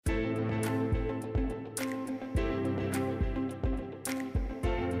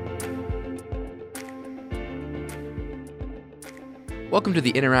Welcome to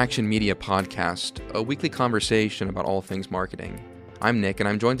the Interaction Media Podcast, a weekly conversation about all things marketing. I'm Nick, and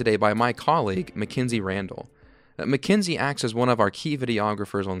I'm joined today by my colleague, Mackenzie Randall. Mackenzie acts as one of our key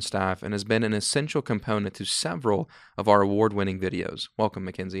videographers on staff and has been an essential component to several of our award-winning videos. Welcome,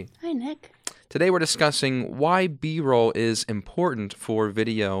 Mackenzie. Hi, Nick. Today we're discussing why B-roll is important for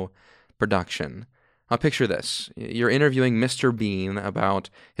video production. Now picture this. You're interviewing Mr. Bean about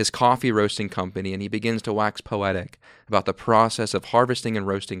his coffee roasting company, and he begins to wax poetic about the process of harvesting and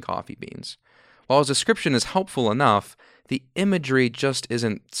roasting coffee beans. While his description is helpful enough, the imagery just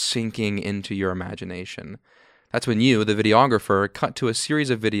isn't sinking into your imagination. That's when you, the videographer, cut to a series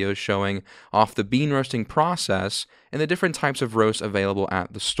of videos showing off the bean roasting process and the different types of roasts available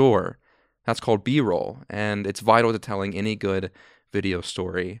at the store. That's called B-roll, and it's vital to telling any good video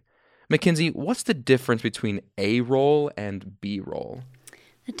story. Mackenzie, what's the difference between A-roll and B-roll?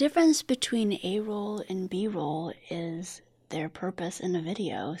 The difference between A-roll and B-roll is their purpose in a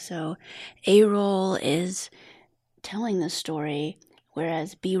video. So A-roll is telling the story,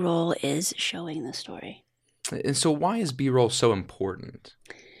 whereas B-roll is showing the story. And so why is B-roll so important?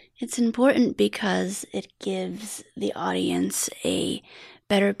 It's important because it gives the audience a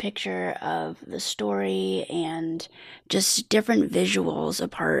better picture of the story and just different visuals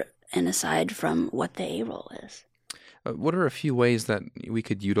apart and aside from what the A-roll is. What are a few ways that we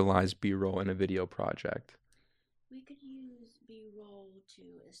could utilize B-roll in a video project? We could use B-roll to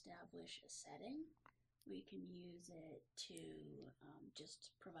establish a setting. We can use it to just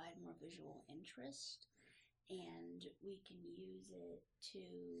provide more visual interest. And we can use it to...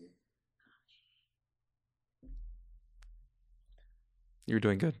 You're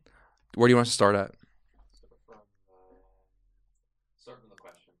doing good. Where do you want us to start at? Start from the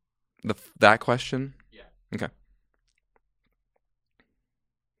question. That question? Yeah. Okay.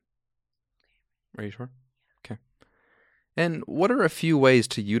 Are you sure? Okay. And what are a few ways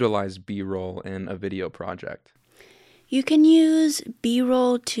to utilize B-roll in a video project? You can use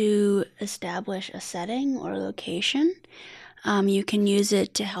B-roll to establish a setting or location. You can use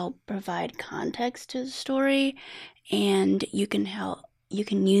it to help provide context to the story, and you can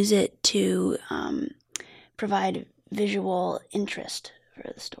use it to provide visual interest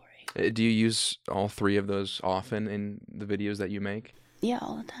for the story. Do you use all three of those often in the videos that you make? Yeah,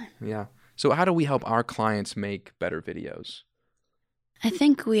 all the time. Yeah. So how do we help our clients make better videos? I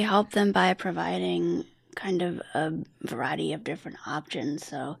think we help them by providing kind of a variety of different options.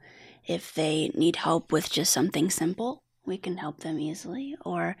 So if they need help with just something simple, we can help them easily.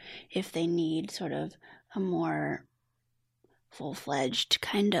 Or if they need sort of a more full-fledged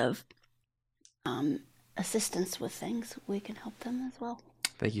kind of assistance with things, we can help them as well.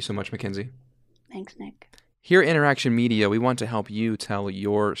 Thank you so much, Mackenzie. Thanks, Nick. Here at Interaction Media, we want to help you tell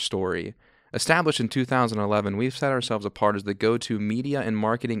your story. Established in 2011, we've set ourselves apart as the go-to media and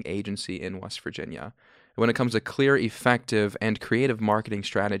marketing agency in West Virginia. When it comes to clear, effective, and creative marketing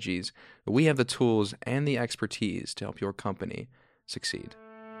strategies, we have the tools and the expertise to help your company succeed.